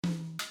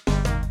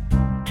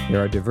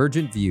There are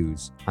divergent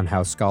views on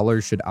how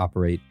scholars should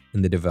operate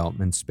in the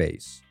development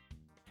space.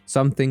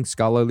 Some think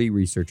scholarly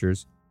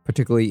researchers,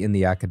 particularly in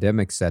the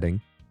academic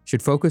setting,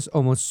 should focus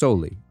almost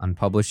solely on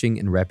publishing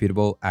in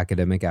reputable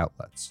academic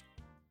outlets,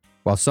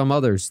 while some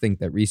others think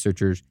that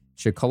researchers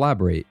should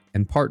collaborate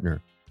and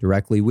partner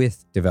directly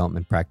with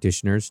development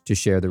practitioners to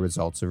share the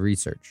results of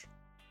research.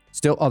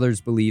 Still others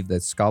believe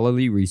that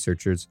scholarly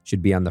researchers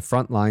should be on the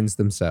front lines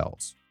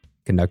themselves,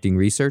 conducting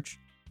research,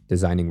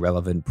 designing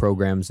relevant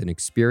programs and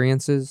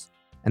experiences,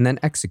 and then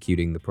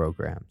executing the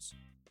programs.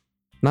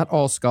 Not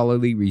all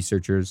scholarly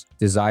researchers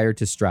desire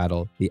to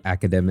straddle the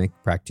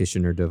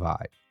academic-practitioner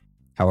divide.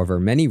 However,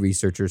 many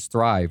researchers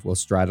thrive while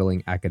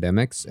straddling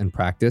academics and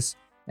practice,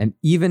 and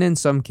even in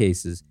some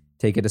cases,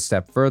 take it a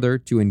step further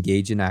to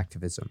engage in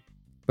activism.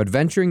 But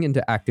venturing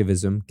into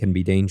activism can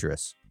be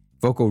dangerous.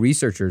 Vocal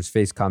researchers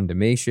face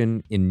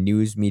condemnation in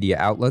news media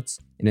outlets,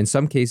 and in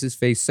some cases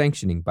face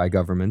sanctioning by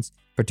governments,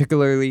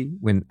 particularly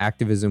when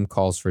activism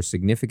calls for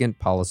significant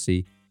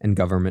policy and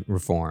government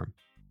reform.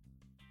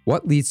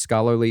 What leads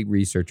scholarly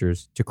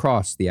researchers to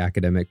cross the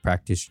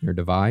academic-practitioner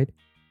divide?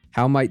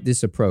 How might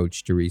this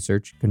approach to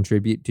research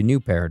contribute to new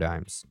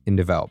paradigms in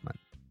development?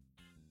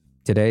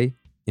 Today,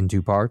 in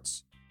two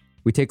parts,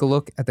 we take a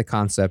look at the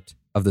concept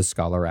of the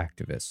scholar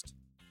activist.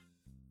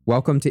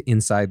 Welcome to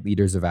Inside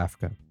Leaders of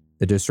Africa,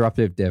 the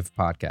Disruptive Dev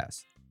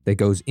podcast that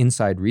goes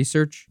inside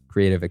research,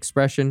 creative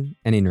expression,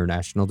 and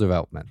international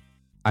development.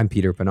 I'm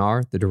Peter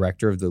Pinar, the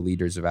director of the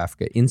Leaders of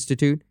Africa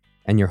Institute,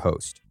 and your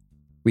host.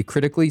 We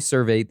critically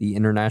survey the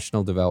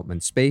international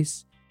development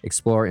space,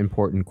 explore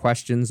important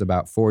questions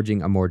about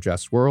forging a more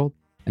just world,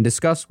 and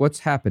discuss what's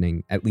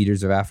happening at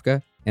Leaders of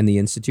Africa and the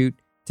Institute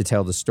to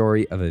tell the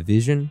story of a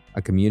vision,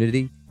 a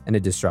community, and a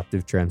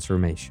disruptive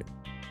transformation.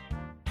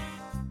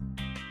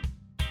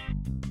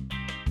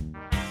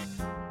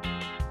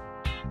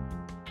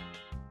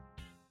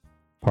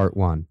 Part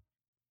 1.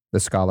 The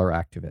Scholar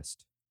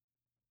Activist.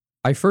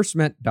 I first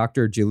met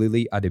Dr.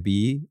 Jalili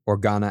Adebiyi, or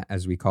Ghana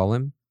as we call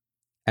him,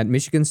 at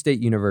Michigan State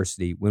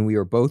University when we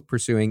were both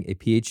pursuing a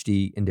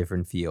PhD in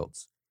different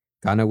fields.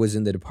 Ghana was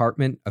in the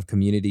Department of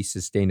Community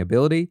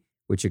Sustainability,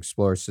 which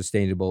explores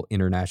sustainable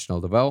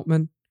international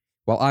development,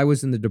 while I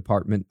was in the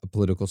Department of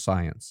Political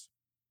Science.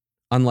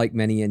 Unlike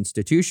many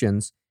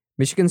institutions,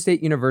 Michigan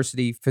State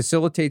University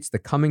facilitates the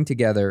coming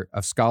together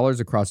of scholars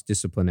across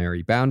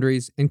disciplinary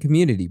boundaries and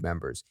community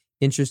members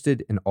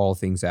interested in all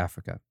things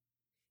Africa.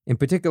 In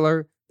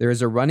particular, there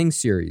is a running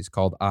series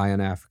called Eye on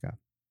Africa.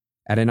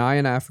 At an Eye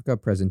on Africa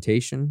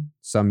presentation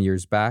some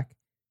years back,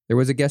 there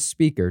was a guest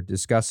speaker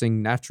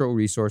discussing natural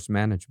resource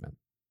management.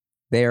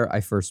 There,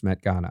 I first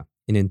met Ghana,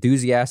 an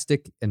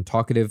enthusiastic and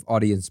talkative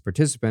audience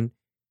participant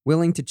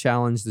willing to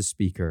challenge the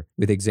speaker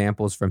with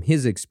examples from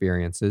his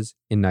experiences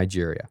in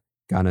Nigeria,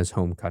 Ghana's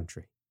home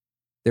country.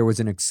 There was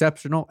an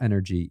exceptional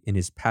energy in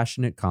his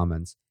passionate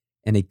comments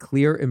and a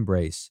clear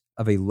embrace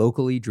of a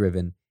locally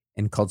driven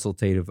and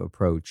consultative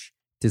approach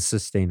to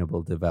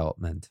sustainable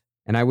development.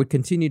 And I would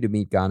continue to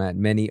meet Ghana at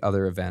many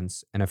other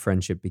events, and a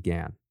friendship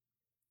began.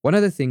 One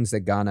of the things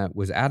that Ghana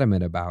was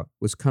adamant about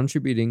was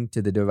contributing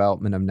to the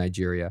development of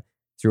Nigeria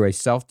through a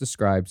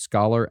self-described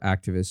scholar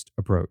activist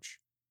approach.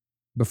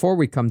 Before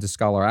we come to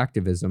scholar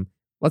activism,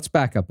 let's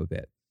back up a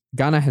bit.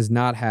 Ghana has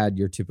not had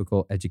your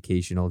typical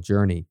educational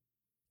journey.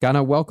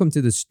 Ghana, welcome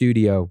to the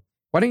studio.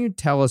 Why don't you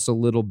tell us a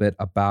little bit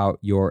about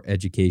your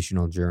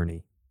educational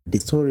journey? The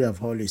story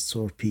I've always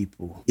told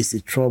people is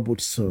a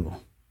troubled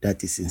soul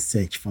that is in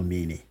search for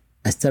meaning.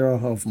 I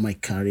started off my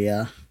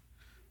career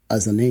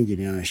as an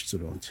engineering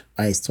student.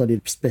 I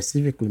studied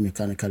specifically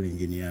mechanical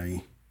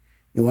engineering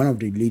in one of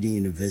the leading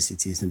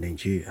universities in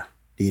Nigeria,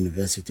 the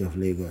University of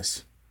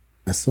Lagos.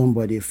 As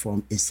somebody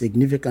from a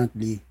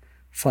significantly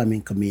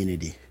farming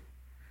community,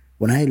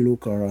 when I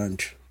look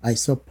around, I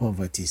saw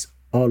poverty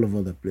all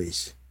over the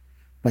place,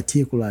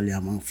 particularly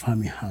among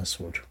farming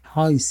households.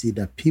 How you see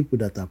that people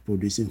that are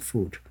producing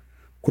food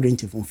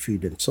couldn't even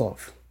feed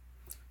themselves.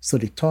 So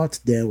the thought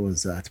there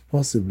was that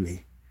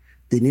possibly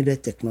they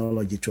needed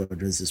technology to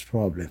address this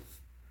problem.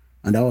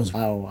 And that was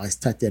how I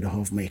started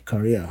off my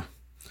career.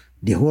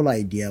 The whole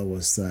idea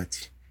was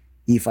that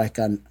if I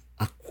can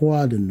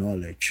acquire the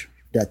knowledge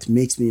that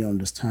makes me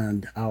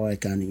understand how I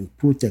can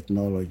input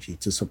technology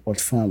to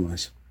support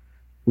farmers,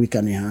 we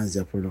can enhance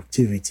their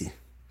productivity.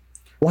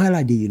 While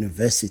at the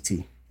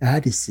university, I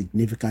had a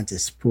significant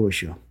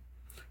exposure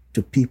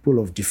to people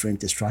of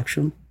different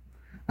extraction.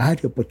 I had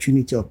the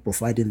opportunity of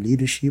providing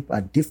leadership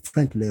at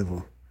different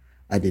levels,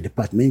 at the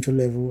departmental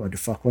level, at the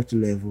faculty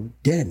level,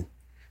 then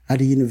at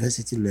the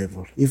university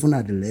level, even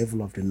at the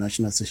level of the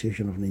National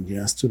Association of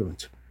Nigerian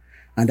Students.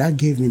 And that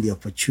gave me the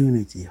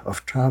opportunity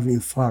of traveling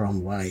far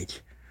and wide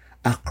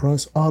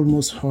across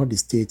almost all the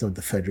states of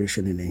the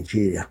Federation in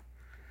Nigeria.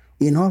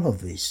 In all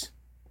of this,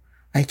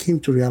 I came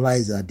to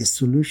realize that the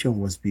solution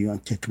was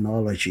beyond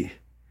technology,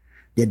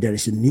 that there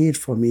is a need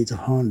for me to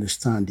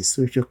understand the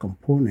social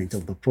component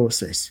of the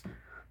process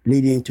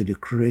leading to the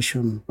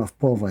creation of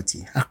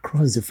poverty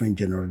across different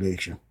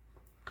generations.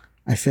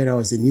 I felt there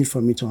was a need for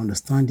me to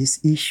understand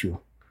this issue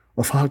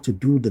of how to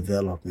do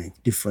development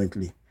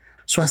differently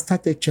So I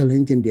started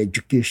challenging the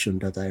education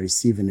that I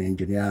received in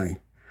engineering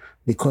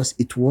because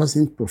it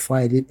wasn't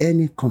providing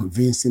any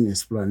convincing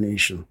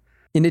explanation.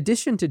 In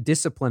addition to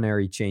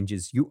disciplinary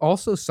changes, you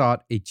also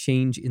sought a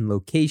change in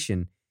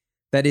location.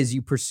 That is,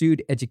 you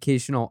pursued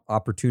educational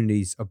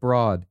opportunities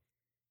abroad.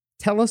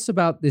 Tell us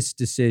about this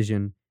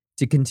decision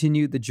to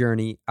continue the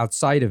journey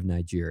outside of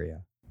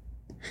Nigeria.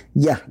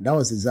 Yeah, that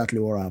was exactly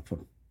what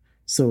happened.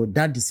 So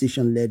that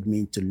decision led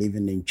me to live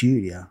in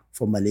Nigeria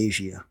for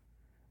Malaysia,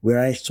 where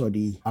I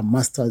studied a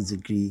master's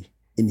degree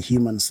in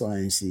human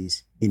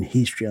sciences, in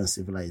history and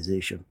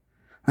civilization.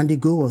 And the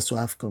goal was to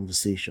have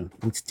conversation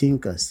with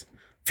thinkers,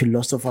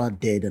 philosophers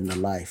dead and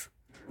alive.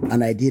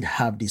 And I did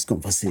have this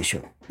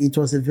conversation. It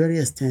was a very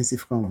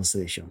extensive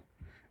conversation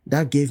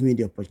that gave me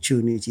the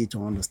opportunity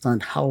to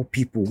understand how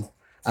people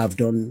have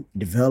done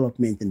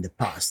development in the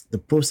past, the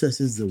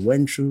processes they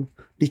went through,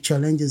 the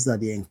challenges that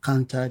they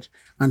encountered,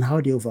 and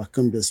how they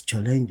overcome those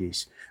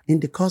challenges. In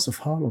the course of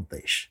all of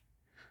this,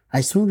 I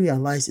soon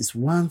realized it's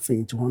one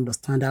thing to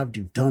understand how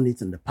they've done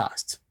it in the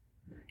past.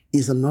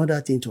 It's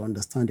another thing to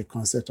understand the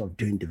concept of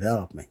doing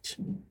development,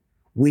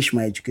 which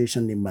my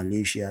education in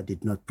Malaysia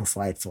did not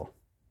provide for.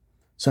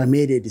 So I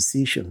made a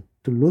decision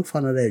to look for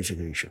another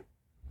education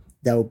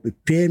that would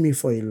prepare me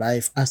for a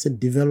life as a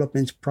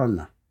development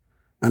planner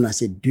and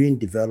as a doing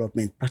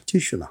development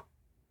practitioner.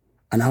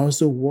 And I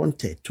also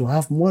wanted to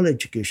have more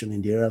education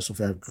in the areas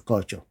of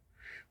agriculture,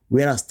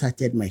 where I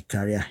started my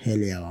career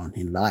earlier on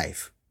in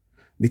life.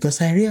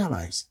 Because I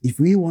realized if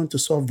we want to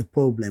solve the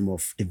problem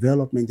of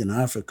development in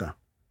Africa,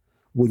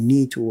 we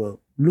need to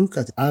look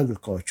at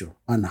agriculture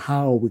and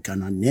how we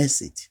can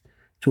harness it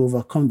to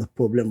overcome the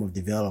problem of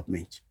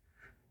development.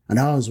 And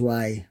that was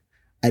why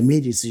I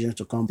made the decision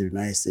to come to the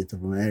United States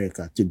of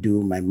America to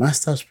do my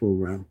master's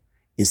program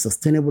in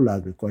sustainable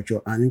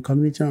agriculture and in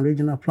community and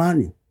regional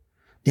planning.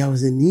 There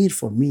was a need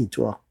for me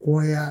to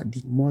acquire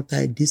the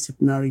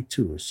multidisciplinary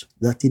tools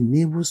that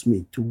enables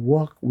me to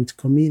work with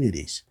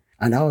communities.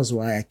 And that was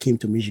why I came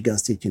to Michigan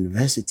State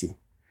University,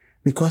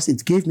 because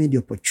it gave me the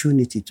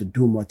opportunity to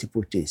do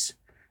multiple things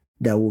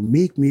that will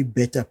make me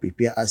better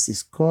prepared as a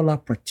scholar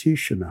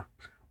practitioner,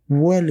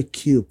 well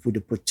equipped with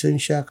the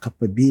potential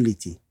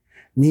capability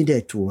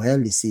needed to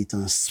elicit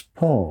and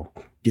spur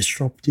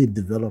disruptive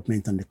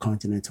development on the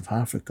continent of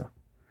Africa.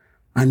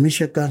 And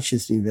Michigan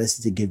State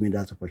University gave me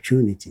that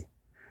opportunity.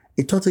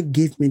 It also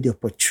gave me the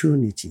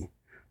opportunity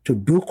to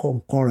do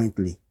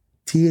concurrently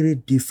 3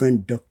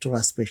 different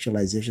doctoral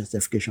specialization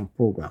certification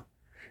programs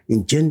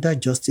in gender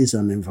justice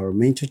and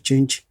environmental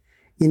change,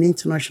 in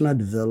international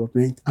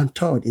development, and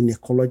third, in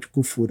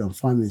ecological food and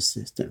farming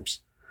systems.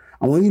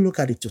 And when you look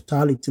at the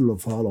totality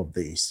of all of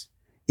this,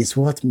 it's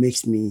what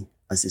makes me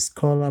as a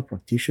scholar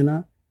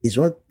practitioner, is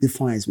what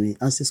defines me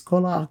as a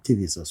scholar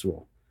activist as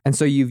well. And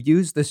so you've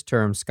used this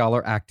term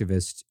scholar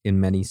activist in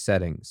many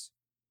settings.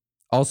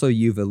 Also,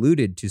 you've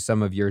alluded to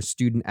some of your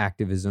student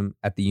activism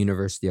at the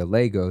University of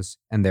Lagos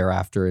and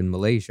thereafter in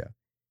Malaysia.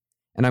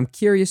 And I'm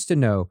curious to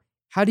know,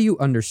 how do you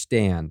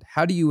understand,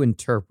 how do you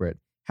interpret,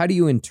 how do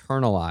you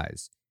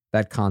internalize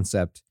that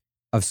concept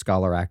of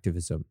scholar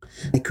activism?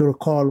 I can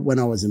recall when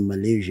I was in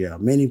Malaysia,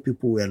 many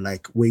people were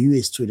like, were you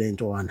a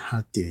student or an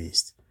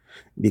activist?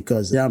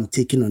 Because I'm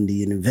taking on the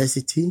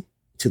university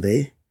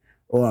today,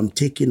 or I'm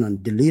taking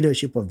on the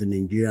leadership of the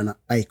Nigerian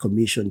High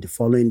Commission the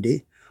following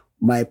day.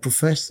 My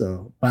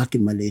professor back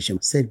in Malaysia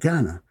said,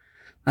 Ghana,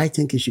 I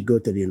think you should go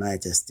to the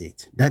United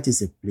States. That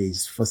is a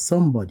place for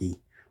somebody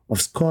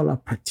of scholar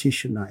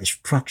practitioner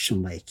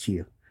extraction like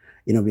you.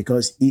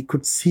 Because he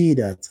could see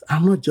that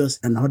I'm not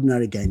just an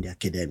ordinary guy in the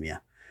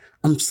academia.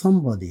 I'm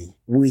somebody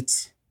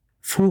with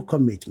full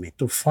commitment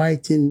to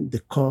fighting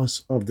the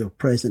cause of the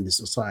oppressed in the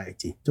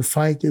society, to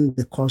fighting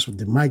the cause of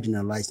the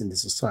marginalized in the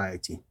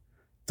society,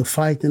 to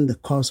fighting the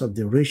cause of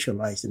the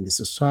racialized in the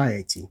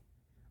society.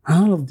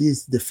 All of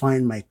this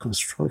define my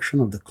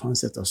construction of the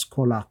concept of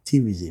scholar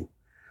activism.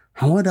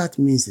 And what that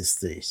means is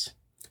this: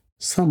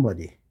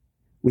 somebody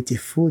with a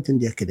foot in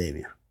the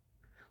academia,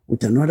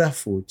 with another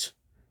foot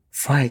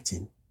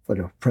fighting for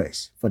the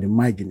oppressed, for the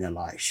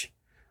marginalized.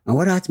 And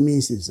what that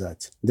means is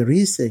that the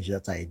research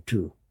that I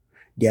do,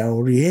 they are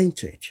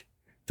oriented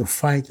to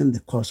fighting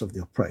the cause of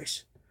the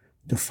oppressed,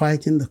 to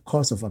fighting the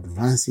cause of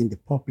advancing the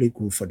public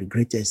good for the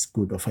greatest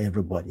good of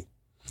everybody.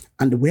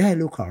 And the way I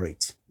look at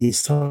it is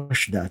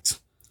such that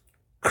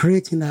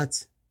creating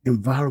that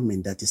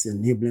environment that is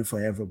enabling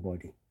for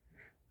everybody,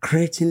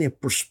 creating a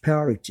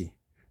prosperity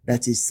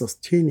that is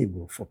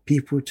sustainable for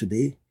people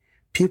today,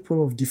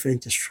 people of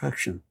different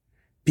extraction,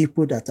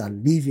 people that are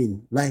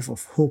living life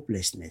of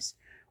hopelessness,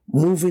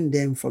 moving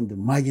them from the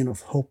margin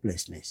of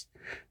hopelessness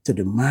to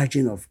the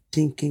margin of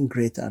thinking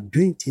great and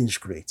doing things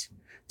great,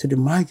 to the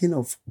margin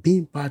of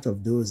being part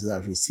of those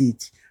that receive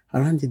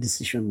around the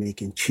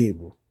decision-making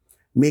table,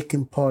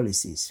 making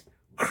policies,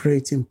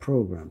 creating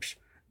programs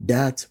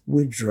that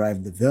will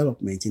drive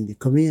development in the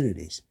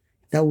communities,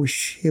 that will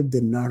shape the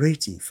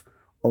narrative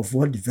of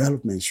what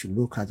development should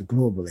look at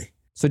globally.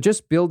 So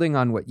just building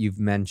on what you've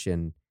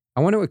mentioned,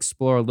 I want to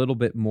explore a little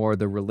bit more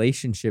the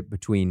relationship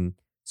between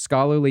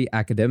scholarly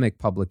academic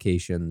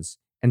publications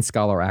and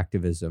scholar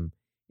activism.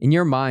 In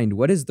your mind,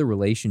 what is the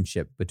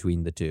relationship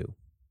between the two?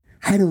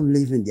 I don't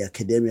live in the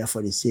academia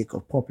for the sake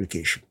of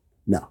publication.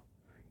 No.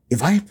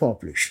 If I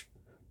publish,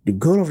 the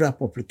goal of that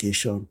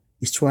publication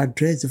is to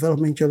address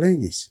development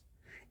challenges,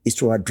 is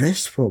to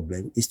address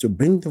problems, is to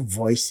bring the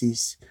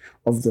voices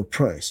of the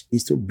oppressed,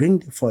 is to bring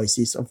the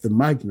voices of the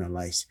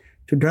marginalized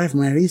to drive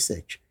my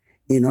research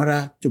in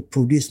order to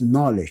produce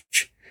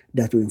knowledge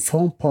that will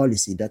inform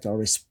policy that are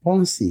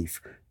responsive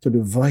to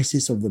the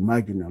voices of the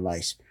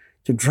marginalized,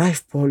 to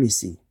drive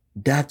policy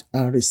that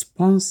are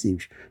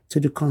responsive to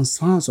the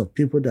concerns of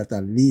people that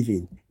are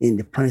living in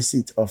the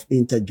presence of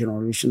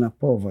intergenerational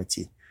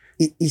poverty.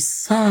 It is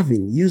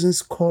serving, using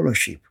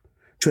scholarship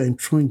to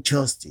enthrone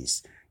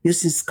justice,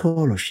 using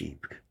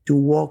scholarship to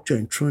work to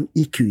enthrone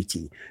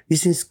equity,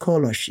 using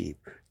scholarship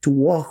to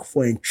work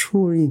for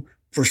ensuring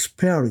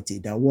prosperity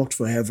that works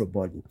for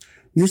everybody,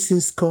 using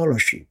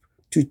scholarship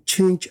to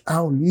change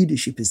how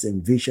leadership is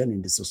envisioned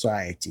in the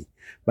society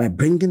by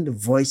bringing the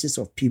voices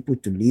of people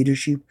to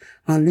leadership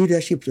and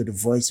leadership to the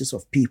voices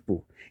of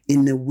people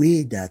in a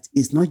way that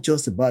is not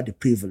just about the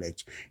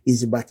privilege,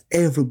 it's about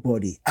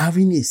everybody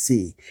having a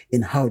say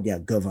in how they are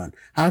governed,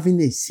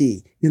 having a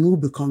say in who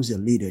becomes your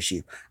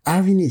leadership,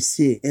 having a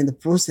say in the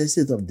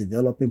processes of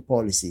developing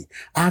policy,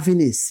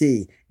 having a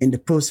say in the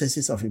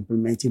processes of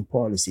implementing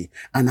policy,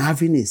 and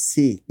having a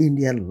say in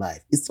their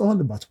life. It's all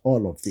about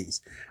all of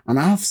this. And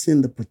I've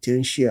seen the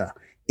potential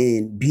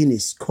in being a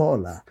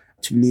scholar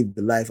to live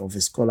the life of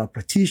a scholar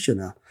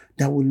practitioner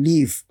that will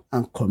live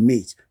and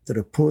commit to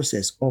the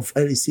process of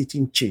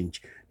eliciting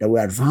change that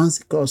will advance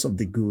the cause of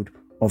the good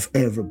of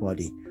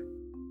everybody.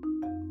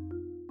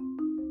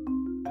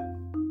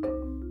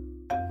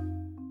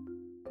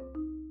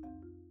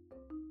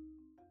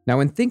 Now,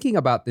 in thinking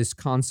about this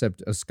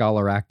concept of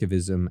scholar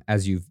activism,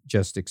 as you've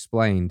just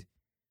explained,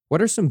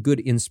 what are some good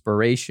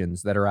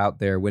inspirations that are out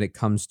there when it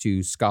comes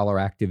to scholar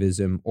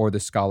activism or the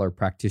scholar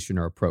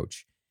practitioner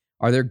approach?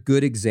 Are there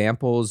good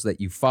examples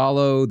that you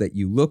follow, that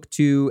you look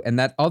to, and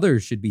that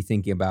others should be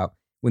thinking about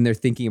when they're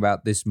thinking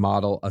about this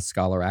model of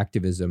scholar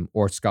activism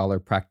or scholar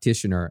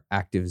practitioner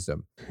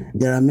activism?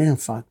 There are many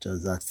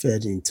factors that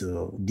fed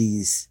into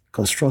this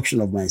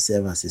construction of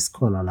myself as a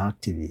scholar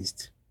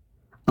activist.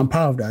 And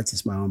part of that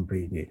is my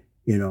upbringing.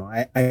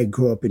 I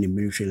grew up in a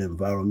military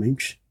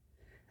environment,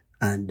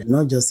 and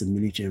not just a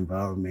military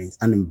environment,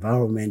 an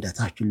environment that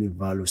actually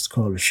values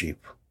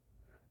scholarship.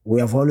 We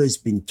have always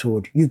been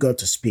told, you got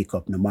to speak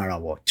up no matter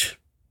what.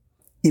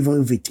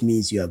 Even if it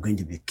means you are going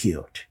to be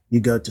killed, you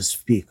got to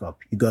speak up.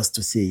 You got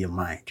to say your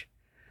mind.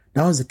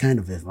 That was the kind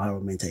of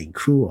environment I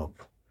grew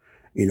up,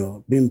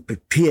 being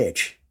prepared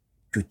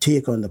to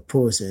take on the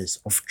process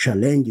of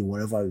challenging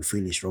whatever we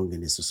feel is wrong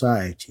in the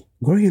society.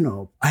 Growing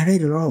up, I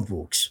read a lot of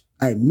books.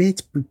 I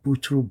met people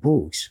through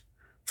books.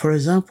 For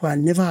example, I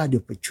never had the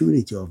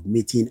opportunity of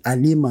meeting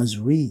Ali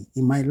Mazrui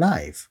in my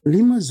life.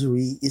 Ali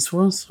Mazrui is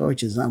one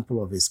such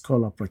example of a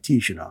scholar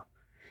practitioner.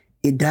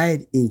 He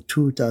died in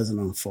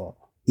 2004.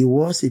 He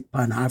was a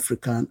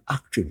Pan-African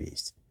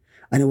activist,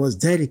 and he was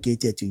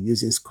dedicated to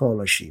using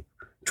scholarship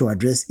to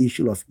address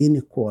issues of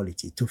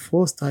inequality, to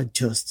foster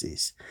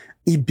justice.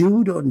 He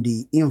built on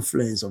the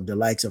influence of the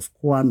likes of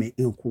Kwame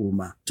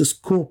Nkrumah to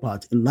scope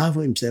out and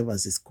label himself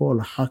as a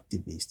scholar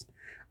activist.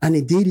 And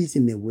he did it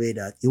in a way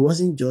that he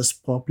wasn't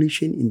just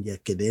publishing in the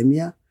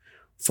academia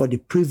for the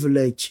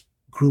privileged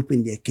group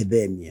in the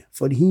academia,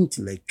 for the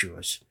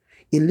intellectuals.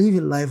 He lived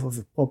a life of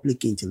a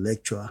public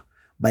intellectual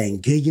by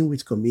engaging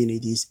with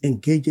communities,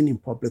 engaging in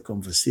public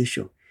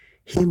conversation,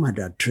 him at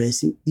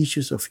addressing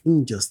issues of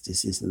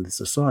injustices in the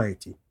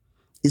society.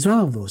 He's one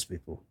of those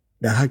people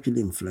that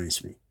actually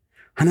influenced me.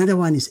 Another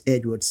one is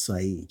Edward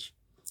Said.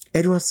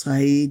 Edward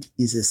Said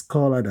is a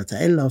scholar that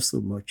I love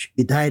so much.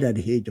 He died at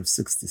the age of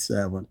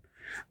 67.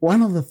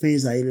 One of the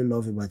things I really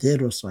love about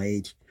Edward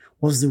Said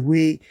was the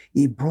way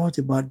he brought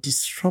about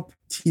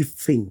disruptive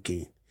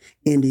thinking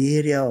in the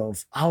area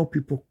of how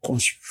people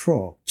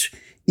construct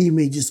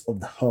images of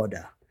the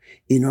other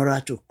in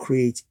order to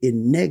create a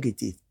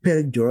negative,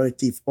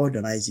 pejorative,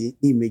 organizing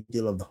image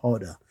of the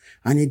other.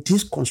 And he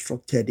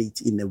deconstructed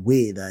it in a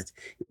way that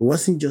it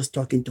wasn't just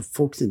talking to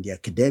folks in the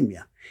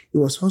academia. It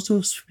was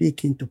also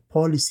speaking to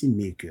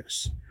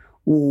policymakers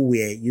who were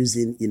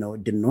using,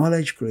 the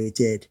knowledge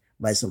created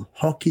by some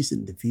hawkish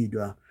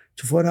individual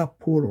to further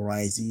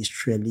polarize the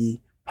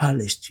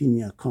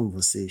Israeli-Palestinian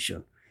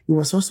conversation. He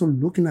was also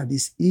looking at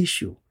this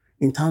issue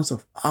in terms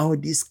of how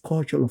this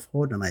culture of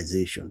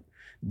organization,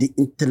 the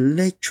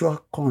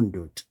intellectual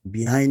conduct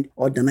behind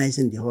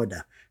organizing the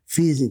other,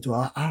 feeds into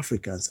how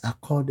Africans are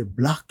called the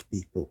Black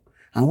people,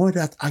 and what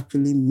that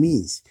actually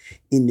means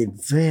in a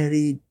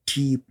very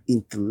deep,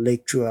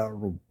 intellectual,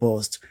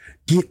 robust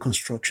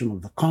deconstruction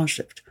of the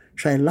concept.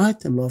 So I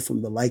learned a lot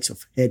from the likes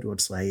of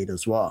Edward Said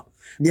as well.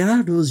 There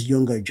are those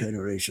younger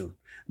generation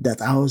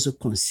that I also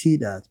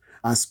considered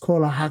as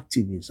scholar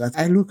activists. That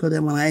I look at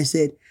them and I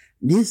said,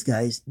 these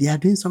guys, they are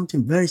doing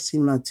something very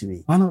similar to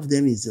me. One of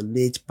them is the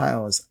late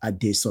Pius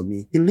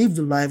Adesomi. He lived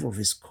the life of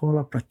a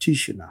scholar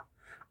practitioner,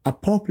 a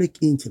public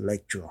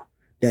intellectual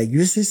that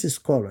uses his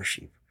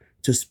scholarship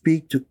to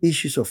speak to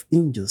issues of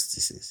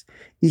injustices,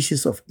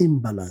 issues of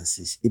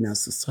imbalances in our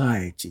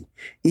society,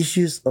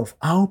 issues of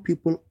how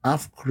people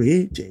have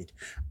created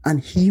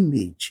an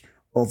image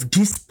of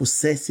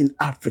dispossessing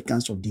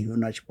Africans of the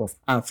ownership of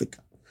Africa,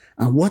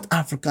 and what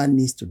Africa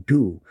needs to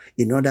do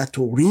in order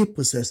to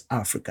repossess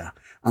Africa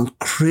and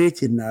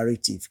create a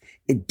narrative,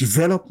 a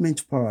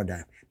development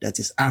paradigm that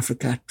is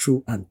Africa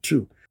true and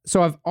true.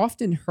 So I've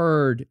often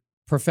heard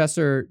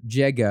Professor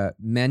Jega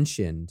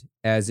mentioned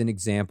as an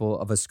example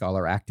of a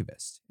scholar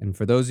activist. And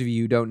for those of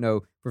you who don't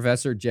know,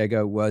 Professor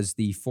Jega was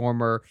the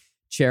former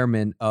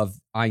chairman of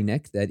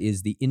INEC, that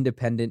is the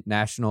Independent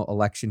National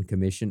Election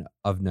Commission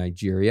of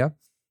Nigeria.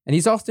 And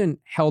he's often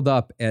held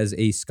up as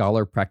a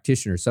scholar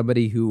practitioner,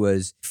 somebody who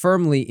was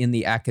firmly in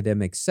the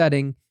academic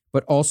setting,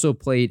 but also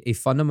played a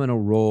fundamental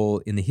role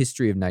in the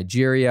history of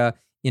Nigeria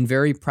in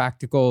very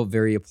practical,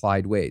 very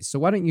applied ways. So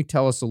why don't you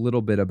tell us a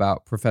little bit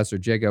about Professor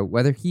Jega,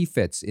 whether he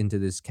fits into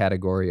this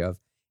category of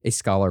a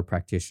scholar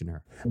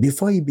practitioner?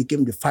 Before he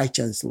became the Vice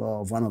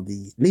Chancellor of one of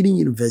the leading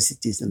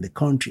universities in the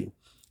country,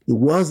 he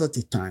was at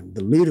the time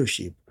the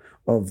leadership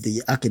of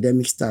the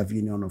Academic Staff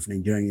Union of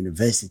Nigerian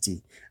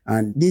University.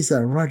 And these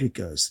are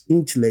radicals,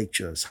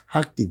 intellectuals,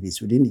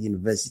 activists within the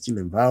university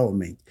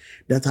environment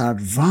that are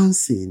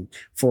advancing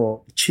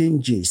for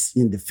changes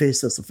in the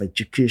faces of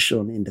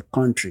education in the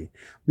country,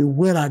 be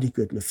well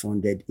adequately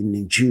funded in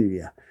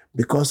Nigeria,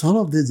 because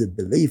all of these, they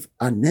believe,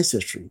 are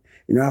necessary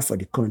in order for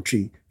the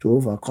country to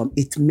overcome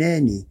its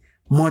many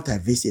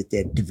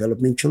multifaceted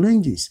development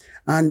challenges.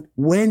 And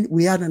when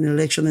we had an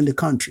election in the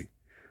country,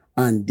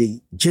 and the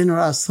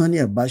General Sani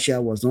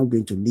Abacha was not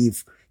going to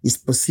leave his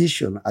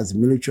position as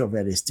military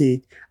of the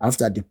state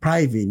after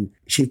depriving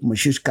Chief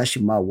Moshood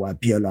Kashimawo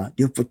Abiola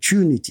the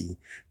opportunity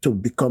to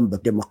become the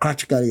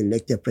democratically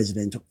elected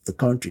president of the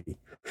country.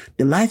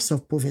 The likes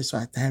of Professor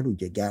Atahiru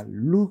Jega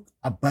look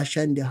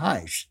Abacha in the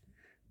eyes.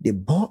 They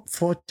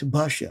fought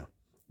Abacha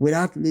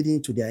without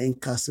leading to their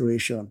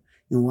incarceration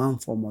in one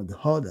form or the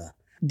other.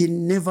 They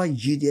never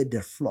yielded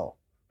the floor,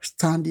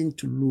 standing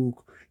to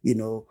look,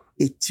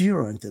 a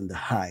tyrant in the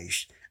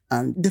eyes,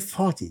 and they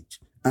fought it.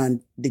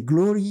 And the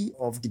glory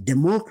of the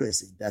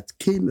democracy that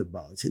came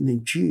about in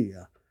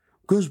Nigeria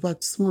goes back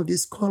to some of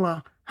these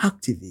scholar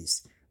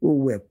activists who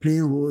were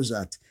playing roles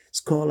as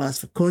scholars,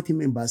 faculty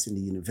members in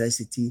the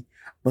university,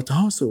 but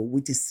also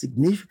with a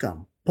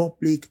significant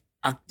public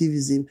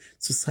activism,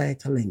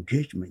 societal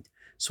engagement.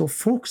 So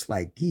folks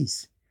like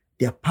this,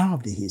 they are part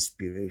of the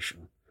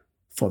inspiration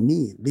for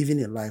me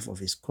living a life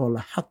of a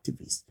scholar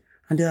activist.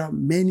 And there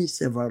are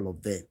several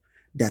of them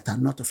that are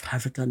not of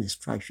African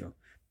extraction.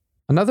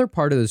 Another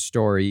part of the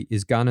story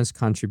is Ghana's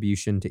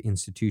contribution to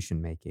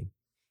institution making.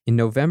 In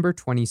November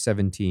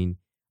 2017,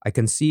 I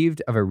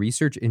conceived of a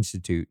research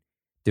institute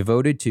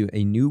devoted to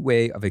a new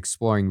way of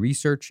exploring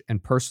research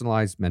and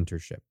personalized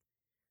mentorship.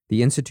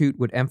 The institute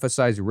would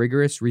emphasize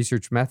rigorous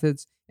research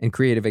methods and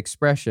creative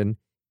expression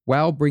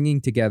while bringing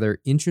together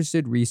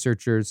interested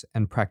researchers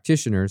and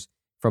practitioners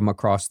from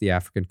across the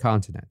African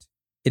continent.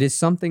 It is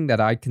something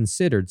that I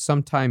considered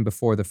sometime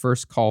before the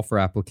first call for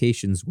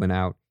applications went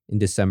out in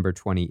December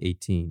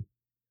 2018.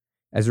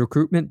 As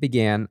recruitment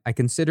began, I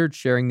considered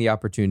sharing the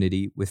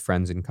opportunity with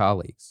friends and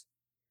colleagues.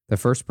 The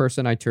first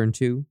person I turned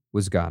to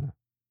was Ghana.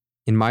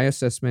 In my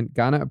assessment,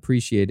 Ghana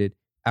appreciated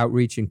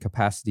outreach and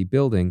capacity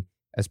building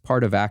as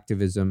part of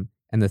activism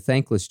and the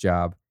thankless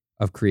job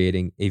of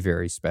creating a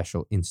very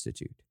special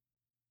institute.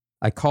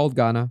 I called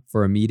Ghana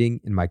for a meeting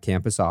in my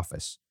campus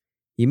office.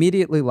 He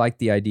immediately liked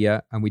the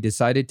idea, and we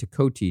decided to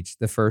co-teach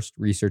the first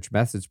research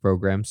methods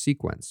program,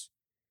 Sequence.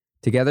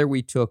 Together,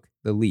 we took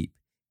the leap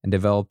and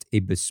developed a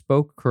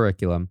bespoke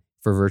curriculum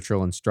for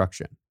virtual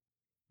instruction.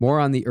 More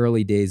on the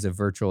early days of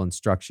virtual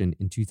instruction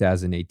in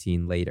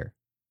 2018 later.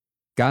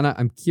 Ghana,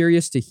 I'm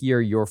curious to hear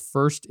your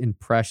first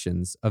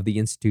impressions of the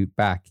Institute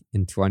back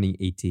in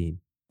 2018.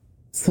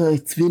 So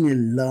it's been a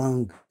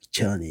long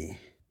journey,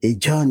 a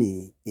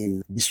journey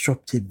in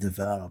disruptive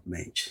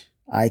development.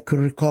 I could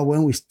recall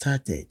when we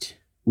started,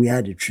 we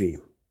had a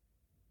dream.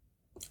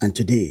 And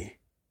today,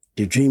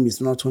 the dream is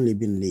not only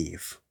being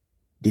lived,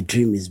 the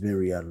dream is being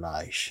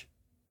realized.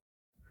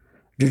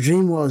 The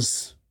dream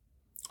was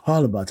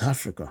all about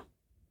Africa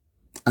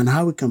and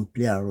how we can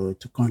play our role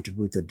to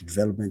contribute to the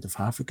development of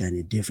Africa in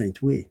a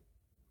different way.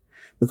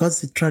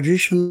 Because the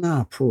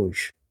traditional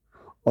approach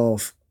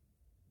of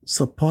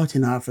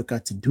supporting Africa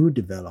to do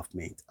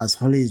development has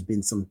always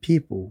been some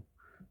people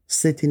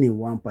sitting in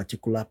one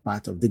particular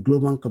part of the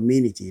global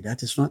community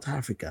that is not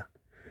Africa,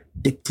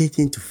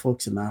 dictating to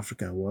folks in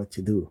Africa what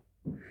to do.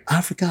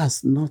 Africa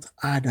has not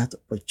had that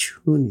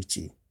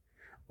opportunity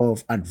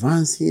of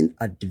advancing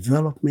a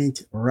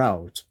development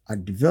route, a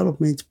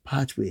development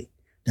pathway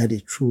that they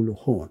truly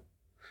own.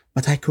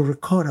 But I could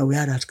recall that we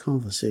had that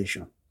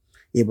conversation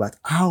about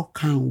how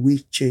can we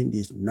change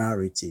this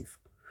narrative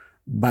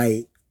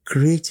by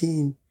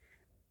creating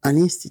an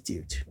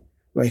institute,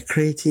 by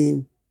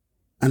creating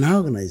an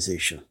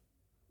organization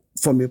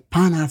from a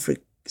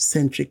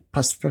Pan-African-centric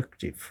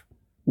perspective,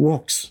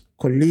 works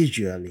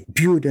collegially,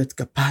 build that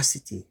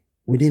capacity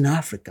within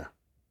Africa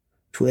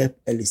to help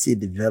elicit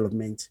the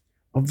development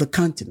of the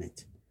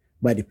continent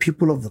by the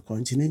people of the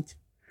continent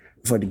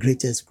for the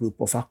greatest group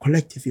of our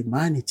collective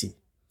humanity.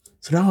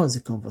 So that was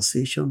the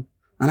conversation.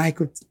 And I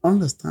could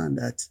understand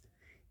that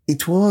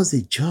it was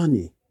a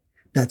journey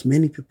that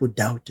many people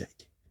doubted.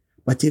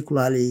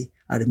 Particularly,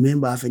 I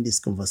remember having this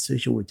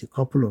conversation with a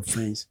couple of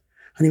friends,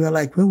 and they were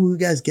like, where will you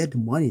guys get the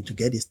money to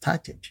get it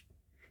started?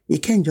 You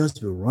can't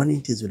just be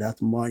running things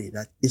without money.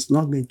 That it's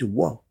not going to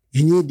work.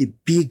 You need the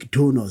big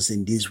donors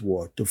in this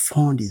world to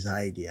fund this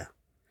idea.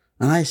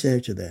 And I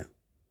said to them,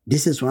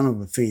 this is one of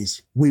the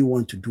things we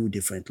want to do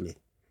differently.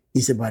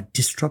 It's about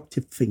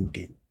disruptive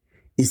thinking.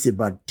 It's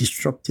about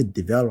disruptive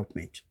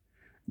development.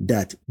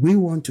 That we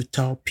want to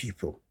tell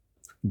people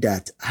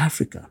that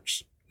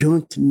Africans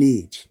don't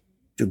need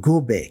to go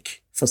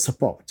back for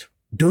support,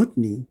 don't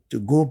need to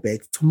go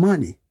back for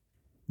money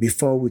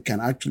before we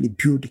can actually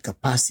build the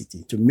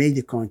capacity to make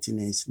the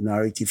continent's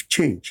narrative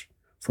change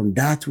from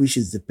that which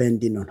is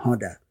depending on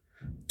other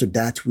to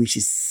that which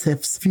is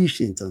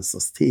self-sufficient and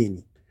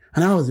sustaining.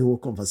 And that was the whole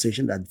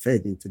conversation that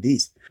fed into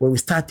this. When we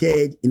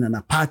started in an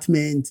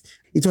apartment,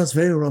 it was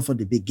very rough at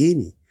the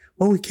beginning,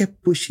 but we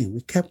kept pushing,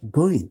 we kept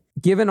going.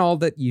 Given all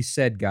that you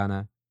said,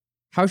 Ghana,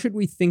 how should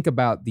we think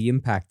about the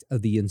impact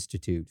of the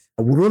Institute?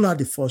 We rolled out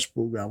the first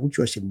program, which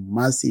was a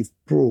massive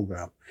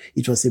program.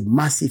 It was a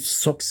massive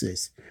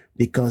success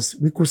because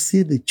we could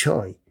see the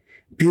joy,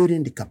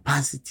 building the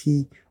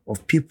capacity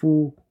of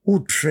people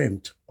who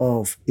dreamt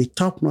of a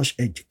top-notch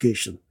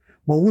education,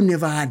 but who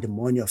never had the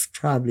money of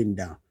traveling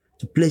down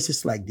to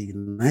places like the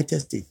United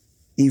States.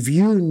 If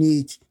you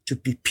need to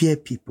prepare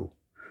people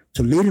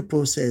to lead the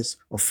process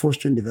of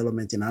fostering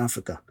development in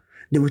Africa,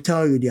 they will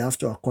tell you they have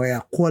to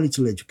acquire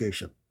quality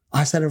education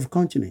outside of the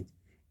continent,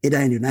 either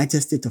in the United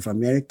States of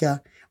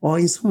America or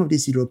in some of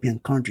these European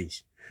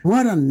countries.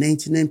 More than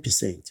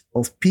 99%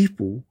 of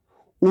people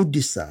who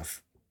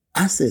deserve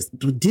access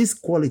to this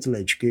quality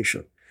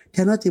education,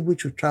 they're not able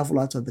to travel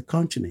out of the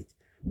continent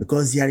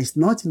because there is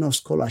not enough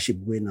scholarship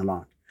going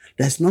around.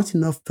 There's not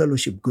enough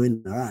fellowship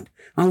going around.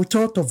 And we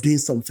thought of doing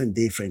something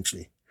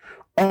differently,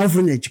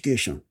 offering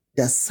education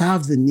that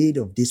serves the need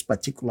of this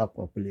particular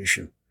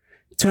population,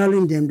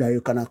 telling them that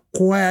you can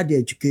acquire the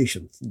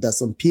education that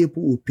some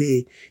people will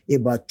pay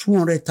about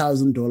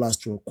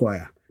 $200,000 to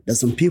acquire, that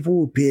some people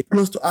will pay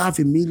close to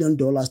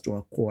 $500,000 to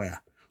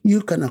acquire.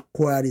 You can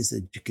acquire this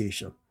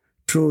education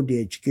through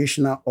the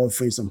educational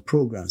offerings and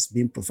programs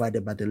being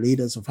provided by the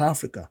leaders of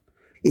Africa.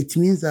 It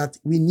means that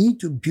we need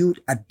to build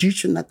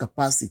additional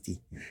capacity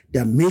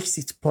that makes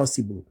it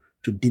possible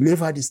to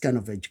deliver this kind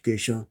of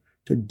education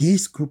to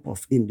this group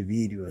of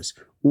individuals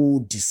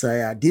who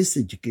desire this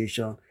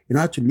education in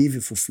order to live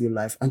a fulfilled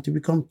life and to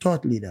become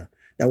thought leader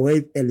that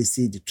will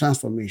elicit the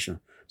transformation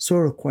so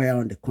required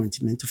on the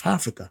continent of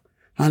Africa.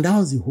 And that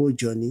was the whole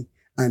journey.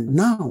 And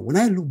now, when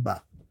I look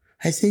back,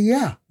 I say,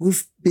 yeah,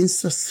 we've been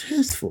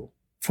successful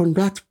from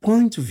that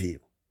point of view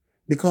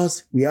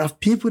because we have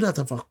people that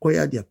have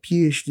acquired their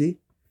PhD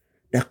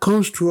that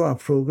comes through our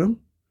program.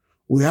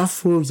 We have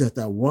folks that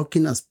are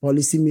working as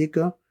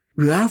policymakers.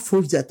 We have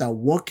folks that are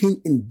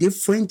working in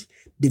different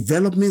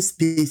development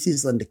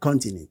spaces on the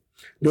continent.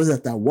 Those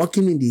that are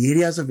working in the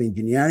areas of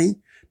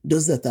engineering,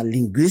 those that are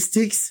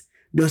linguistics,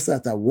 those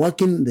that are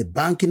working in the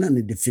banking and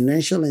in the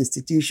financial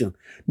institution,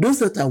 those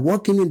that are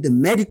working in the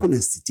medical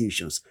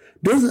institutions,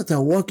 those that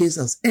are working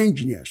as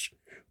engineers,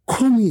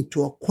 coming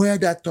to acquire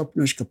that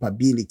top-notch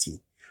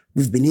capability.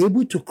 We've been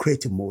able to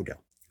create a model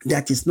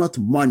that is not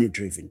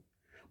money-driven,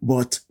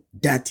 but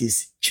that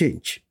is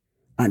change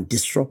and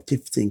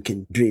disruptive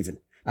thinking driven.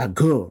 Our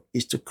goal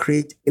is to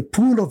create a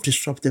pool of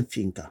disruptive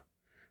thinkers.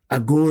 Our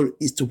goal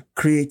is to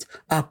create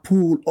a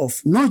pool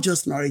of not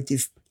just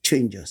narrative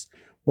changers,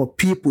 but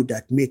people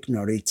that make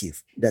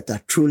narrative that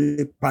are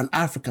truly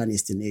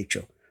Pan-Africanist in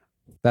nature.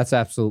 That's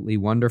absolutely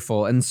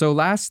wonderful. And so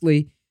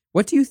lastly,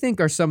 what do you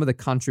think are some of the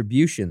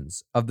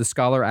contributions of the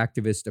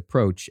scholar-activist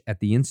approach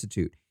at the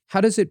Institute? How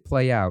does it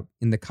play out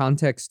in the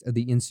context of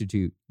the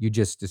Institute you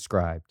just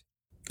described?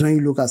 When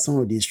you look at some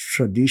of these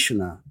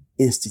traditional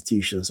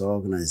institutions or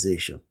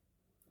organizations,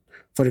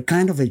 for the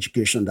kind of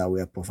education that we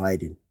are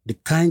providing, the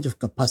kind of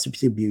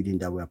capacity building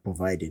that we are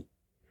providing,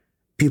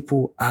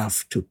 people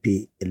have to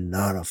pay a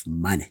lot of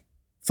money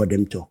for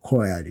them to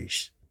acquire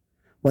this.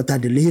 But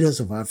at the leaders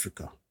of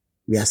Africa,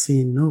 we are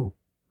saying no,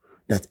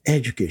 that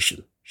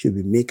education should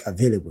be made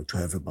available to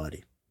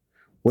everybody,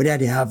 whether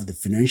they have the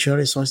financial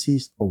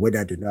resources or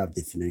whether they don't have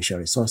the financial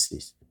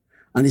resources.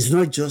 And it's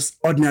not just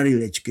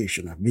ordinary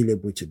education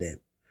available to them,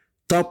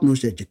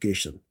 top-notch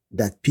education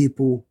that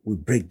people will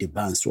break the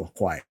banks to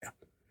acquire.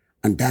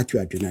 And that we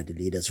are doing at the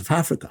leaders of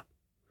Africa.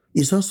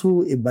 It's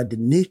also about the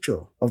nature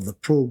of the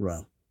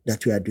program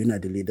that we are doing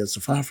at the leaders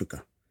of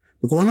Africa.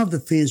 Because one of the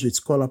things with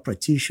scholar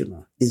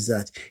practitioner is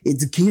that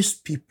it gives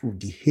people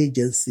the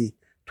agency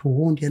to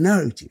own their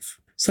narrative.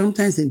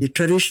 Sometimes in the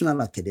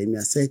traditional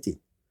academia setting,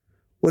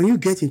 when you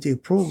get into a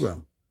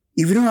program,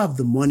 if you don't have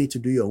the money to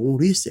do your own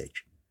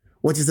research,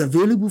 what is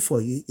available for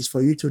you is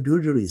for you to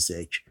do the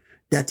research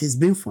that is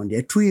being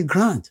funded through a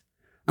grant.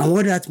 And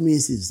what that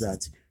means is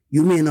that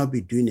You may not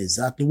be doing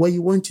exactly what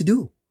you want to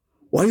do.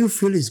 What you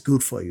feel is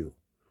good for you.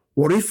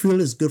 What you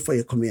feel is good for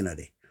your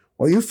community.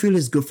 What you feel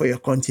is good for your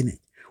continent.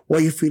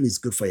 What you feel is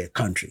good for your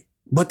country.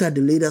 But at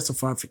the leaders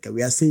of Africa,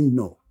 we are saying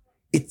no.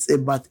 It's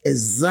about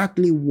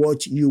exactly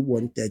what you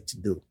wanted to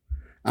do.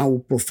 And we'll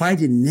provide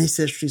the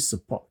necessary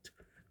support.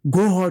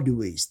 Go all the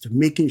ways to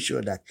making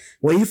sure that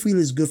what you feel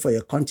is good for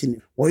your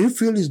continent, what you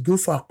feel is good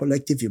for our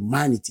collective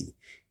humanity,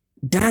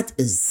 that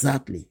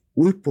exactly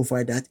will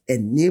provide that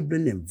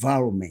enabling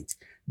environment,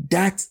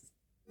 that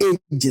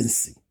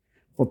agency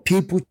for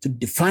people to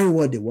define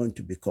what they want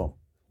to become.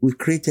 We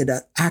created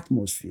that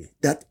atmosphere,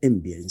 that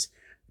ambience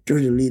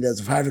through the Leaders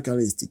of Africa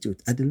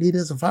Institute and the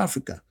Leaders of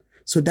Africa.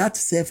 So that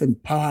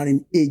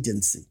self-empowering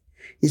agency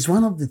is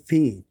one of the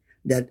things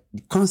that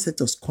the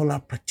concept of scholar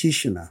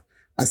practitioner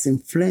has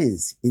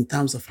influenced in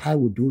terms of how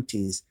we do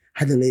things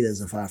at the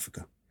Leaders of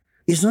Africa.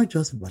 It's not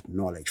just about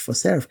knowledge for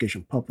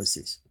certification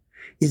purposes.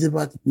 It's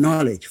about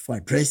knowledge for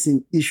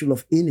addressing issues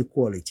of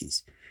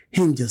inequalities,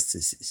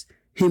 injustices,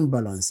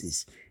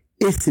 imbalances,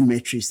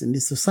 asymmetries in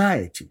the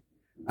society.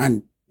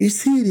 And you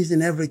see it is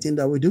in everything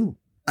that we do.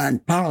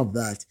 And part of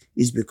that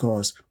is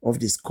because of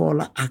the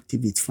Scholar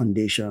Activist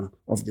Foundation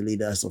of the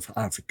Leaders of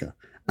Africa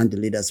and the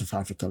Leaders of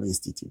Africa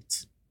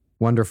Institute.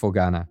 Wonderful,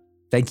 Ghana.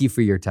 Thank you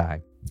for your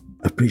time.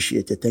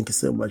 Appreciate it. Thank you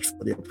so much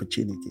for the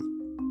opportunity.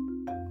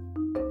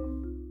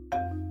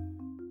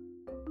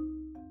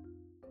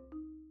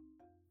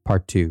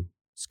 Part 2,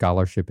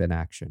 Scholarship in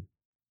Action.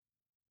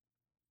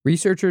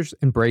 Researchers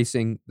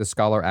embracing the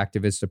scholar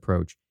activist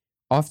approach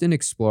often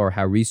explore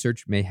how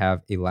research may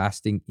have a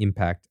lasting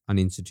impact on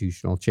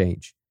institutional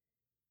change.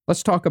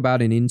 Let's talk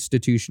about an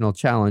institutional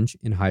challenge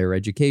in higher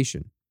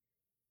education.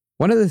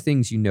 One of the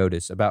things you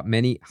notice about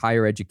many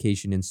higher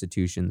education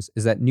institutions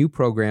is that new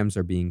programs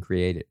are being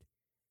created.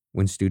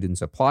 When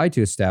students apply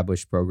to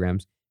established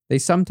programs, they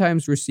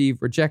sometimes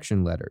receive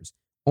rejection letters,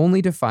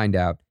 only to find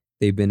out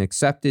they've been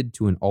accepted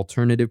to an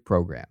alternative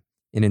program,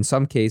 and in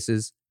some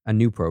cases, a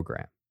new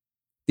program.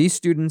 These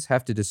students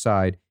have to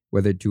decide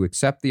whether to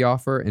accept the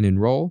offer and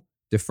enroll,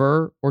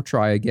 defer, or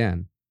try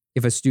again.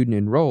 If a student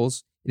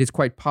enrolls, it is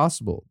quite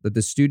possible that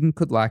the student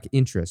could lack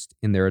interest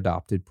in their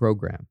adopted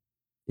program.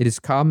 It is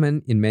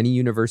common in many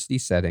university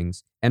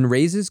settings and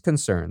raises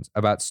concerns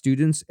about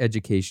students'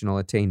 educational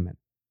attainment.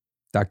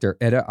 Dr.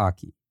 Etta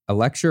Aki, a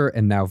lecturer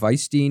and now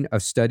Vice Dean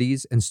of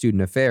Studies and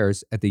Student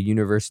Affairs at the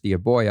University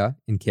of Buea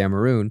in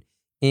Cameroon,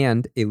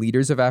 and a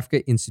Leaders of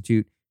Africa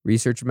Institute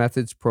Research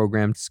Methods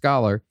Program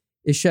scholar,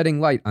 is shedding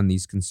light on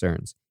these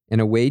concerns and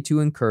a way to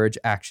encourage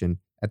action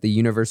at the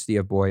University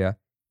of Buea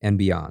and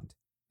beyond.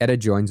 Etta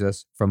joins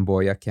us from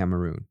Buea,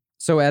 Cameroon.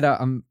 So Etta,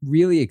 I'm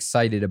really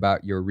excited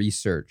about your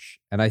research,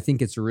 and I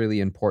think it's really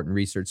important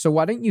research. So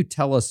why don't you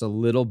tell us a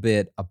little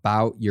bit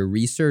about your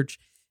research,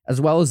 as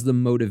well as the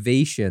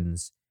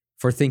motivations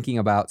for thinking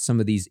about some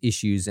of these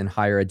issues in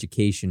higher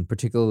education,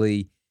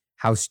 particularly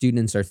how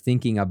students are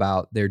thinking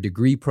about their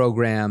degree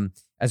program,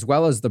 as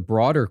well as the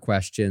broader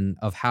question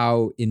of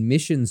how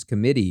admissions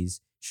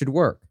committees should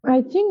work?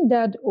 I think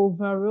that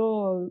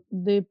overall,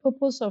 the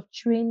purpose of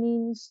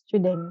training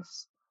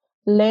students,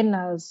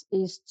 learners,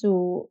 is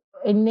to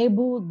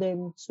enable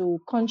them to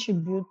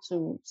contribute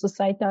to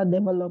societal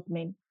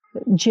development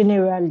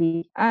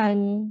generally.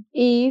 And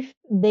if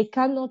they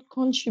cannot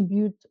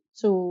contribute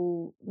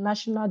to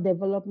national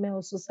development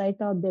or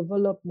societal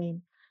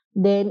development,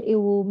 then it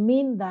will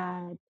mean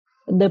that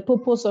the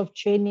purpose of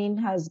training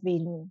has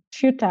been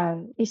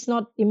futile. It's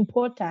not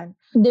important.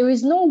 There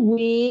is no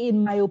way,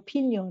 in my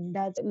opinion,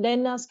 that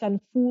learners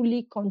can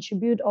fully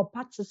contribute or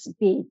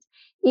participate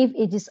if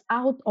it is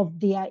out of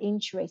their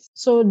interest.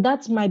 So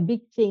that's my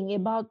big thing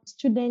about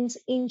students'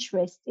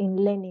 interest in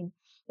learning.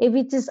 If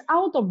it is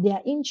out of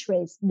their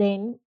interest,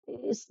 then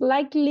it's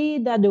likely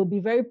that they'll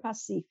be very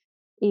passive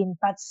in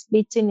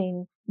participating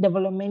in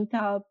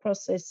developmental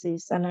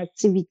processes and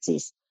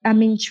activities.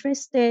 I'm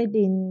interested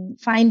in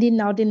finding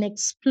out and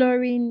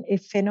exploring a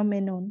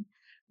phenomenon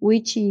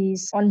which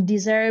is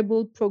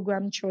undesirable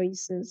program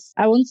choices.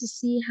 I want to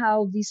see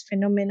how this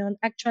phenomenon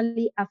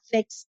actually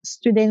affects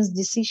students'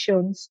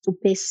 decisions to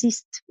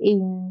persist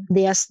in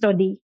their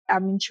study.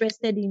 I'm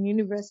interested in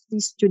university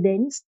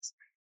students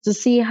to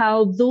see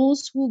how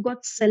those who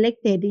got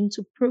selected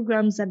into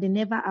programs that they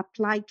never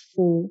applied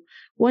for,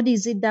 what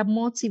is it that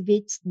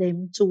motivates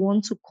them to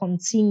want to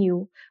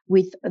continue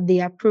with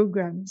their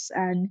programs,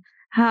 and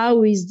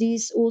how is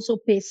this also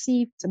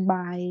perceived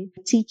by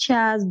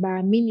teachers, by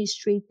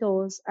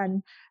administrators,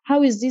 and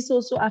how is this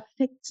also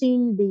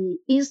affecting the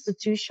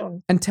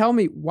institution? And tell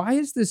me, why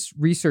is this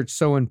research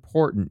so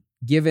important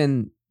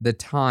given the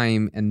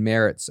time and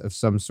merits of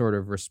some sort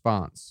of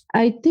response?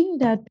 I think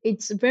that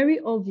it's very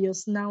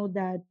obvious now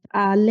that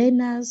our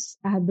learners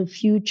are the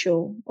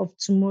future of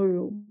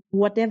tomorrow.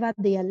 Whatever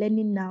they are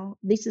learning now,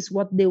 this is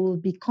what they will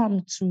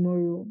become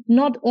tomorrow.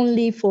 Not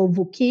only for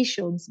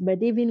vocations,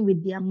 but even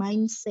with their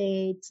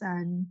mindsets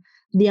and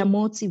their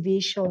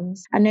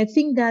motivations. And I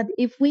think that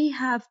if we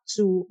have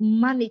to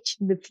manage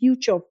the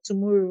future of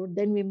tomorrow,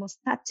 then we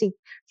must start it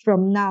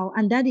from now.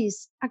 And that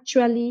is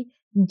actually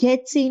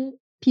getting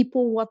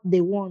people what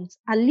they want,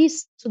 at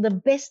least to the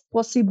best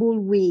possible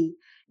way.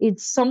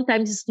 It's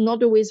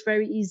not always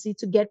very easy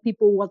to get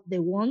people what they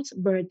want,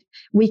 but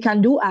we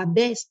can do our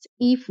best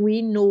if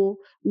we know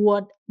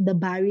what the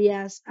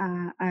barriers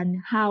are and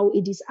how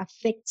it is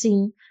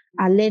affecting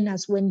our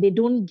learners when they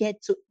don't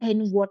get to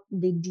earn what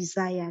they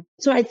desire.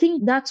 So I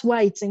think that's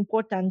why it's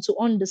important to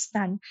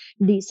understand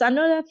this.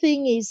 Another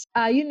thing is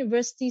our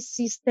university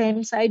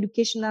systems, our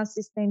educational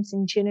systems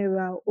in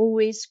general,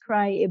 always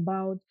cry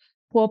about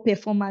poor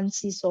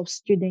performances of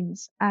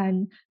students,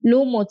 and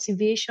low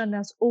motivation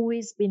has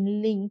always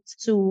been linked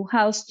to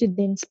how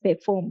students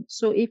perform.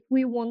 So if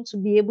we want to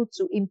be able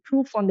to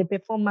improve on the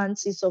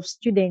performances of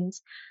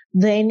students,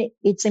 then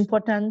it's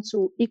important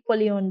to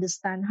equally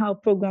understand how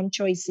program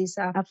choices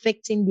are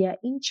affecting their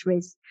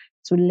interest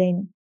to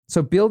learn.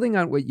 So building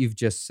on what you've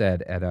just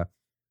said, Etta,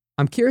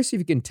 I'm curious if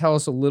you can tell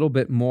us a little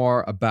bit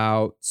more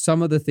about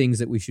some of the things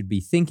that we should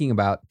be thinking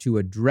about to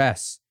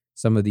address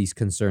some of these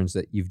concerns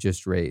that you've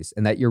just raised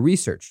and that your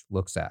research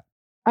looks at.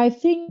 I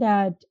think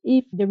that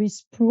if there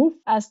is proof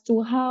as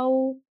to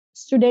how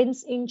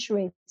students'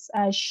 interests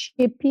are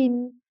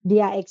shaping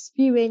their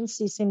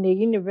experiences in the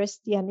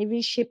university and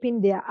even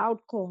shaping their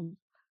outcome,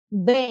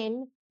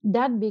 then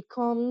that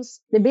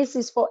becomes the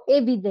basis for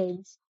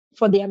evidence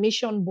for the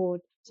admission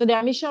board. So the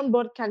admission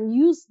board can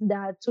use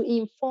that to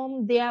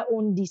inform their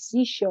own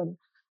decision.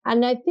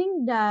 And I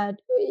think that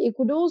it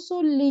could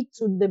also lead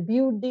to the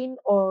building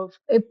of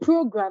a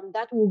program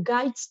that will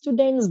guide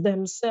students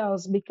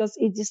themselves, because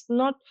it is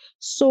not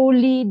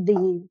solely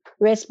the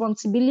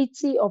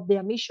responsibility of the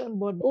admission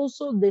board,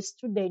 also the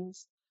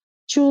students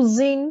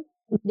choosing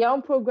their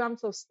own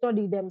programs of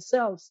study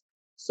themselves.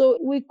 So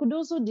we could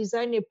also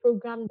design a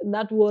program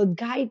that will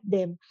guide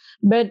them,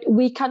 but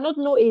we cannot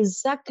know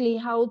exactly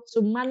how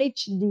to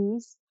manage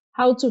this,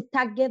 how to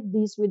target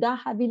this without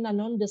having an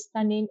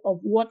understanding of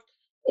what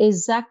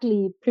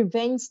exactly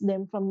prevents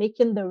them from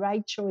making the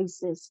right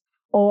choices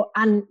or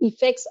and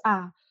effects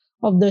are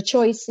of the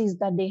choices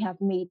that they have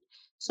made.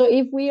 So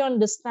if we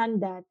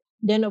understand that,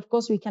 then of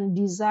course we can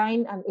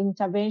design an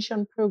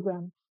intervention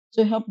program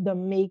to help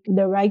them make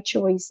the right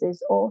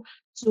choices or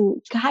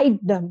to guide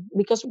them,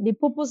 because the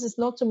purpose is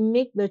not to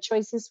make the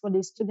choices for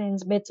the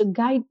students, but to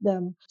guide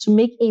them to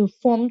make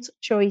informed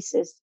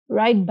choices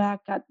right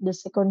back at the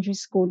secondary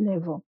school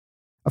level.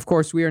 Of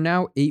course, we are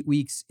now 8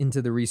 weeks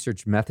into the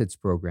Research Methods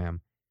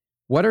program.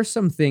 What are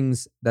some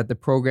things that the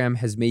program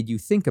has made you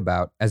think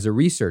about as a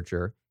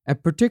researcher,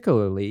 and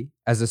particularly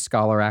as a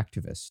scholar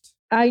activist?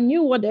 I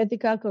knew what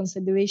ethical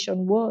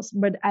consideration was,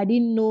 but I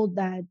didn't know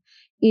that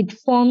it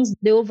forms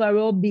the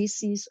overall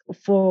basis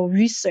for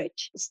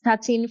research,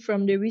 starting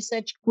from the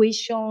research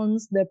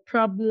questions, the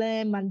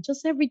problem, and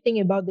just everything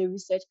about the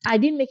research. I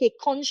didn't make a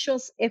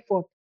conscious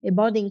effort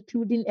about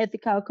including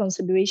ethical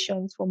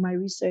considerations for my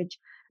research.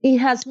 It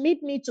has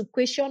made me to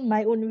question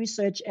my own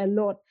research a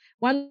lot.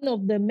 One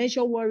of the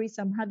major worries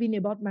I'm having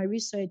about my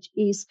research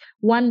is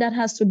one that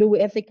has to do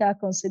with ethical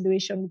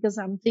consideration, because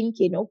I'm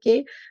thinking,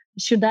 okay,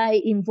 should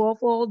I involve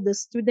all the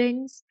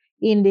students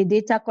in the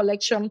data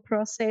collection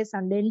process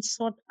and then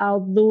sort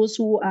out those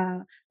who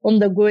are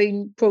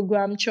undergoing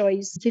program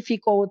choice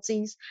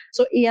difficulties?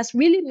 So it has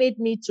really made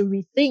me to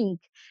rethink.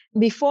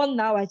 Before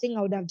now, I think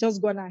I would have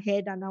just gone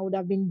ahead and I would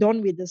have been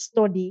done with the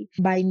study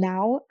by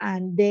now,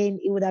 and then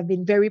it would have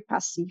been very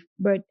passive.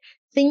 But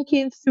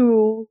thinking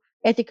through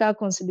ethical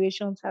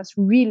considerations has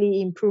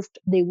really improved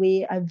the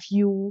way I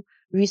view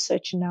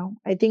research now.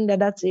 I think that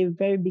that's a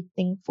very big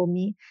thing for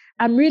me.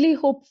 I'm really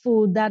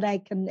hopeful that I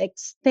can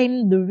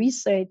extend the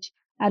research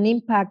and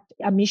impact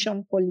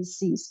admission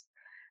policies.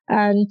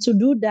 And to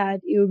do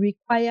that, it will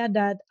require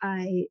that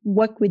I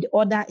work with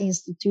other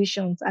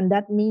institutions. And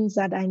that means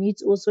that I need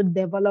to also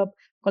develop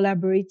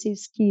collaborative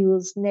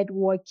skills,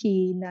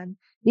 networking. And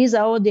these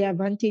are all the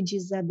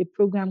advantages that the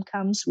program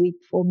comes with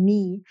for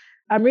me.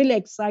 I'm really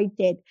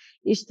excited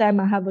each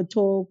time I have a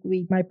talk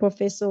with my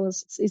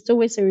professors. It's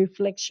always a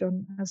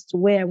reflection as to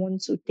where I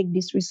want to take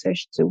this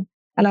research to.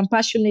 And I'm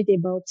passionate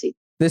about it.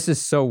 This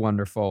is so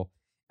wonderful.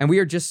 And we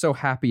are just so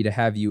happy to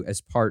have you as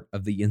part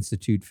of the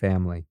Institute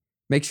family.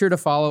 Make sure to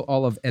follow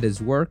all of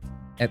Etta's work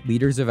at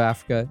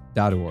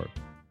leadersofafrica.org.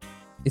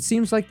 It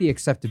seems like the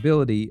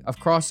acceptability of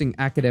crossing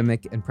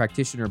academic and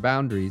practitioner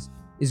boundaries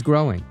is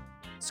growing.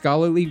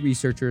 Scholarly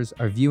researchers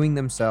are viewing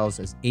themselves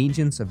as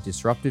agents of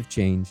disruptive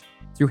change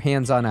through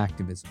hands-on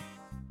activism.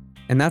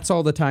 And that's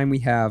all the time we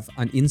have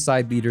on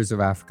Inside Leaders of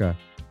Africa,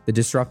 the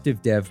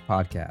Disruptive Dev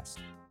podcast.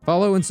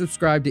 Follow and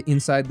subscribe to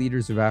Inside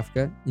Leaders of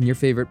Africa in your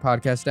favorite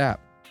podcast app.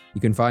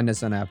 You can find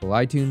us on Apple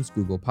iTunes,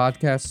 Google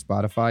Podcasts,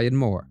 Spotify, and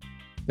more.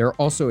 There are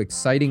also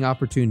exciting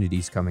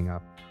opportunities coming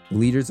up. The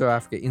Leaders of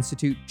Africa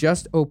Institute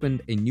just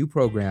opened a new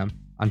program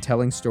on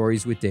telling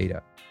stories with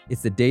data.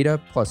 It's the Data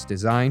plus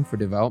Design for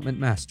Development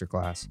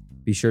Masterclass.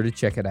 Be sure to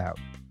check it out.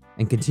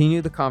 And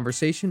continue the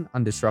conversation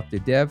on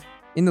disruptive dev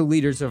in the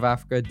Leaders of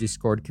Africa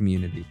Discord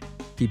community.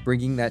 Keep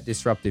bringing that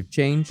disruptive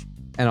change,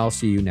 and I'll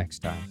see you next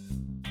time.